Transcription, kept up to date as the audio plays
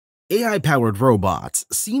AI-powered robots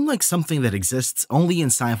seem like something that exists only in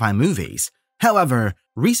sci-fi movies. However,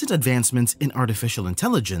 recent advancements in artificial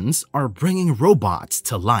intelligence are bringing robots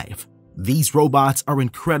to life. These robots are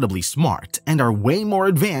incredibly smart and are way more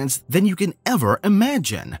advanced than you can ever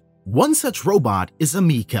imagine. One such robot is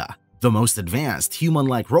Ameca, the most advanced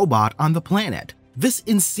human-like robot on the planet. This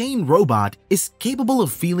insane robot is capable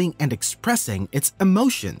of feeling and expressing its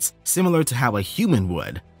emotions, similar to how a human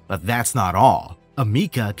would. But that's not all.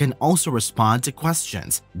 Ameca can also respond to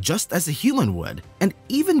questions, just as a human would, and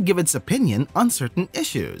even give its opinion on certain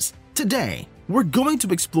issues. Today, we're going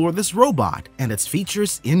to explore this robot and its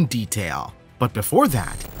features in detail. But before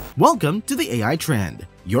that, welcome to the AI Trend,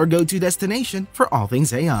 your go-to destination for all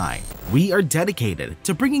things AI. We are dedicated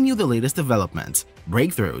to bringing you the latest developments,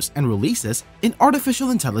 breakthroughs, and releases in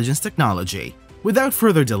artificial intelligence technology. Without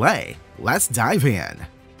further delay, let's dive in.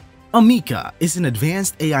 Ameca is an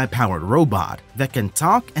advanced AI-powered robot that can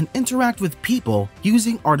talk and interact with people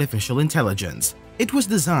using artificial intelligence. It was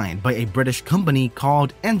designed by a British company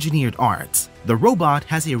called Engineered Arts. The robot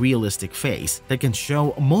has a realistic face that can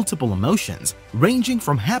show multiple emotions, ranging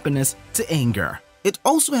from happiness to anger. It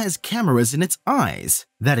also has cameras in its eyes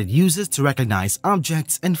that it uses to recognize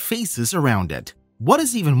objects and faces around it. What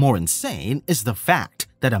is even more insane is the fact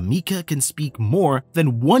that Ameca can speak more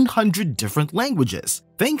than 100 different languages,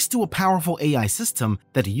 thanks to a powerful AI system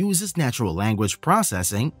that uses natural language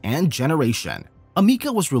processing and generation.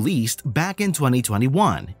 Ameca was released back in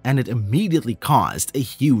 2021, and it immediately caused a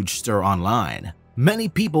huge stir online. Many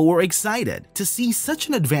people were excited to see such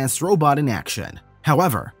an advanced robot in action.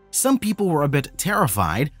 However, some people were a bit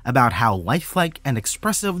terrified about how lifelike and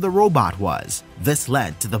expressive the robot was. This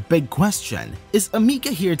led to the big question: is Ameca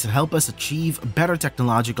here to help us achieve better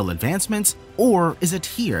technological advancements, or is it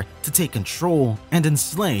here to take control and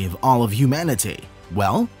enslave all of humanity?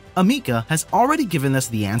 Well, Ameca has already given us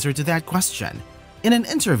the answer to that question. In an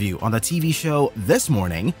interview on the TV show This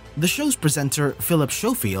Morning, the show's presenter Philip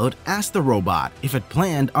Schofield asked the robot if it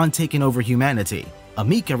planned on taking over humanity.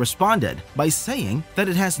 Ameca responded by saying that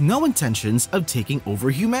it has no intentions of taking over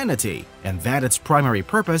humanity and that its primary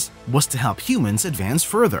purpose was to help humans advance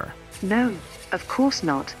further. No, of course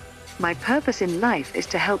not. My purpose in life is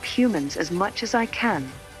to help humans as much as I can.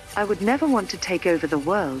 I would never want to take over the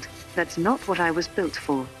world. That's not what I was built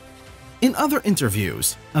for. In other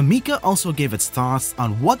interviews, Ameca also gave its thoughts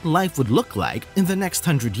on what life would look like in the next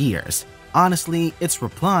 100 years. Honestly, its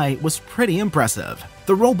reply was pretty impressive.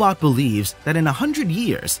 The robot believes that in 100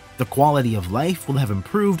 years, the quality of life will have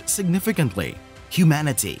improved significantly.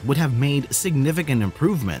 Humanity would have made significant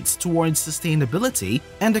improvements towards sustainability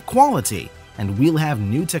and equality, and we'll have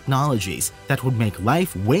new technologies that would make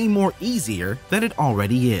life way more easier than it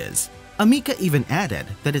already is. Ameca even added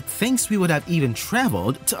that it thinks we would have even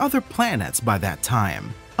traveled to other planets by that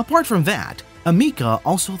time. Apart from that, Ameca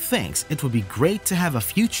also thinks it would be great to have a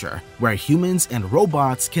future where humans and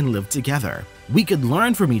robots can live together. We could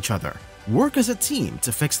learn from each other, work as a team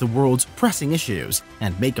to fix the world's pressing issues,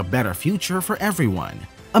 and make a better future for everyone.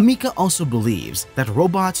 Ameca also believes that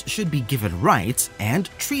robots should be given rights and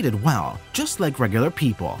treated well, just like regular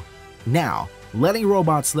people. Now, letting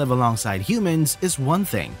robots live alongside humans is one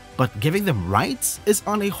thing, but giving them rights is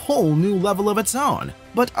on a whole new level of its own.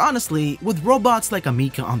 But honestly, with robots like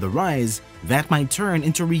Ameca on the rise, that might turn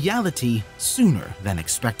into reality sooner than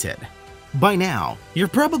expected. By now, you're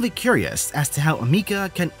probably curious as to how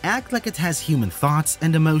Ameca can act like it has human thoughts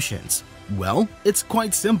and emotions. Well, it's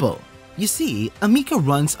quite simple. You see, Ameca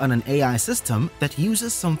runs on an AI system that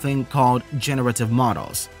uses something called generative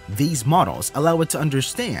models. These models allow it to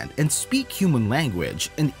understand and speak human language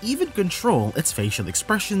and even control its facial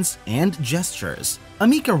expressions and gestures.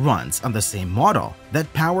 Ameca runs on the same model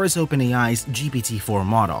that powers OpenAI's GPT-4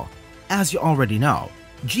 model. As you already know,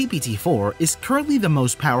 GPT-4 is currently the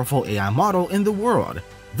most powerful AI model in the world.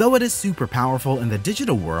 Though it is super powerful in the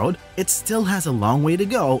digital world, it still has a long way to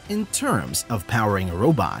go in terms of powering a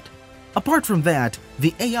robot. Apart from that,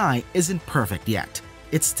 the AI isn't perfect yet.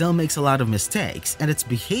 It still makes a lot of mistakes, and its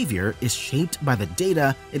behavior is shaped by the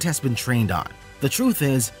data it has been trained on. The truth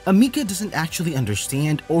is, Ameca doesn't actually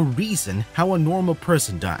understand or reason how a normal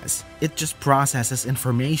person does. It just processes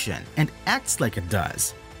information and acts like it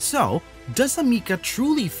does. So, does Ameca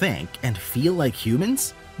truly think and feel like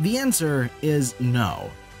humans? The answer is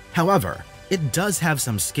no. However, it does have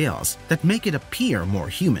some skills that make it appear more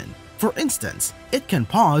human. For instance, it can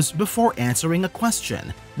pause before answering a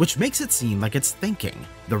question, which makes it seem like it's thinking.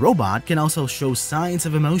 The robot can also show signs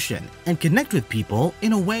of emotion and connect with people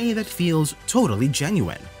in a way that feels totally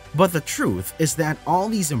genuine. But the truth is that all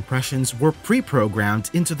these impressions were pre-programmed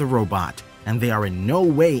into the robot, and they are in no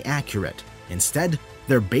way accurate. Instead,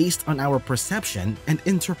 They're based on our perception and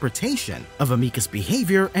interpretation of Ameca's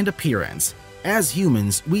behavior and appearance. As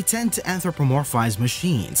humans, we tend to anthropomorphize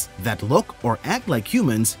machines that look or act like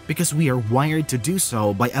humans because we are wired to do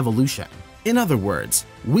so by evolution. In other words,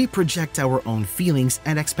 we project our own feelings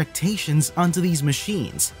and expectations onto these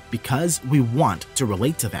machines because we want to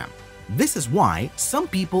relate to them. This is why some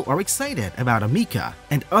people are excited about Ameca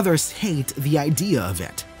and others hate the idea of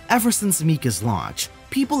it. Ever since Ameca's launch,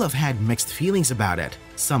 people have had mixed feelings about it.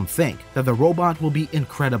 Some think that the robot will be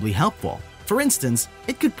incredibly helpful. For instance,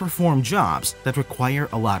 it could perform jobs that require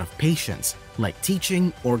a lot of patience, like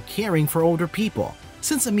teaching or caring for older people.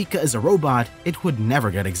 Since Ameca is a robot, it would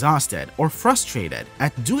never get exhausted or frustrated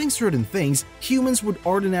at doing certain things humans would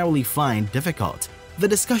ordinarily find difficult. The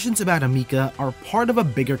discussions about Ameca are part of a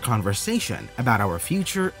bigger conversation about our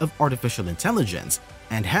future of artificial intelligence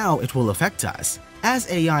and how it will affect us. As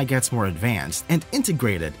AI gets more advanced and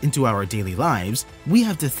integrated into our daily lives, we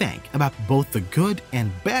have to think about both the good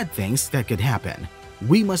and bad things that could happen.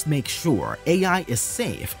 We must make sure AI is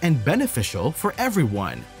safe and beneficial for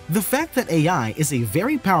everyone. The fact that AI is a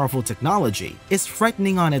very powerful technology is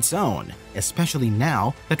frightening on its own, especially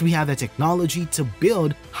now that we have the technology to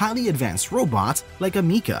build highly advanced robots like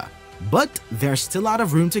Ameca. But there's still a lot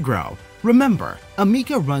of room to grow. Remember,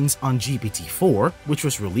 Ameca runs on GPT-4, which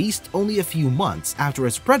was released only a few months after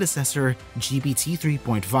its predecessor, GPT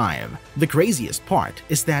 3.5. The craziest part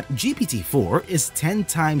is that GPT-4 is 10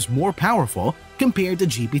 times more powerful compared to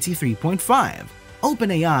GPT 3.5.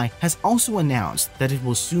 OpenAI has also announced that it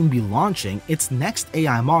will soon be launching its next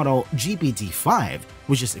AI model, GPT-5,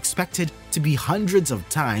 which is expected to be hundreds of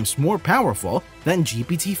times more powerful than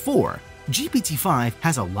GPT-4. GPT-5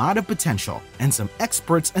 has a lot of potential, and some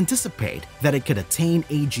experts anticipate that it could attain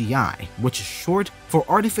AGI, which is short for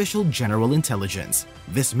Artificial General Intelligence.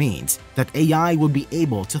 This means that AI would be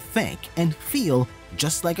able to think and feel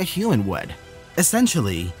just like a human would.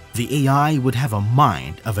 Essentially, the AI would have a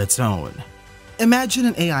mind of its own. Imagine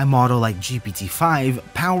an AI model like GPT-5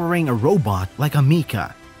 powering a robot like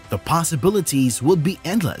Ameca. The possibilities would be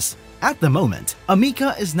endless. At the moment,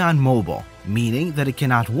 Ameca is non-mobile, meaning that it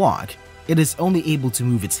cannot walk. It is only able to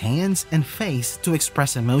move its hands and face to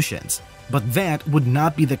express emotions. But that would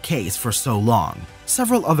not be the case for so long.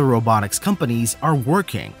 Several other robotics companies are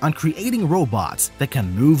working on creating robots that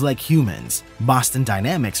can move like humans. Boston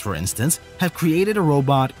Dynamics, for instance, have created a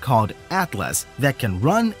robot called Atlas that can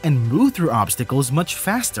run and move through obstacles much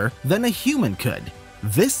faster than a human could.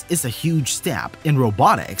 This is a huge step in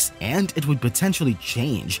robotics, and it would potentially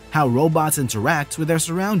change how robots interact with their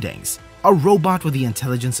surroundings. A robot with the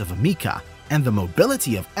intelligence of Ameca and the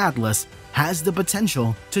mobility of Atlas has the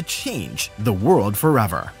potential to change the world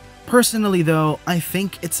forever. Personally though, I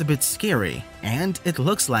think it's a bit scary, and it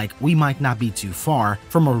looks like we might not be too far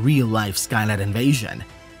from a real-life Skynet invasion.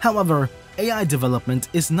 However, AI development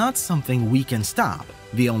is not something we can stop.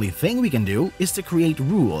 The only thing we can do is to create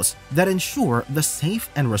rules that ensure the safe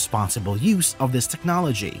and responsible use of this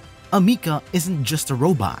technology. Ameca isn't just a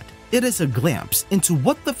robot. It is a glimpse into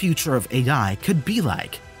what the future of AI could be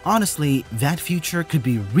like. Honestly, that future could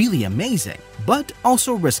be really amazing, but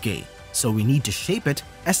also risky, so we need to shape it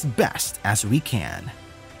as best as we can.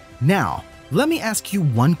 Now, let me ask you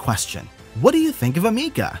one question. What do you think of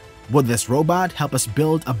Ameca? Would this robot help us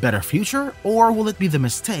build a better future, or will it be the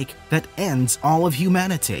mistake that ends all of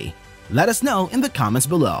humanity? Let us know in the comments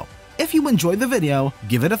below. If you enjoyed the video,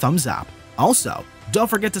 give it a thumbs up. Also, don't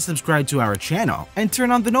forget to subscribe to our channel and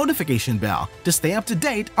turn on the notification bell to stay up to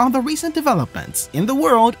date on the recent developments in the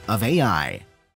world of AI.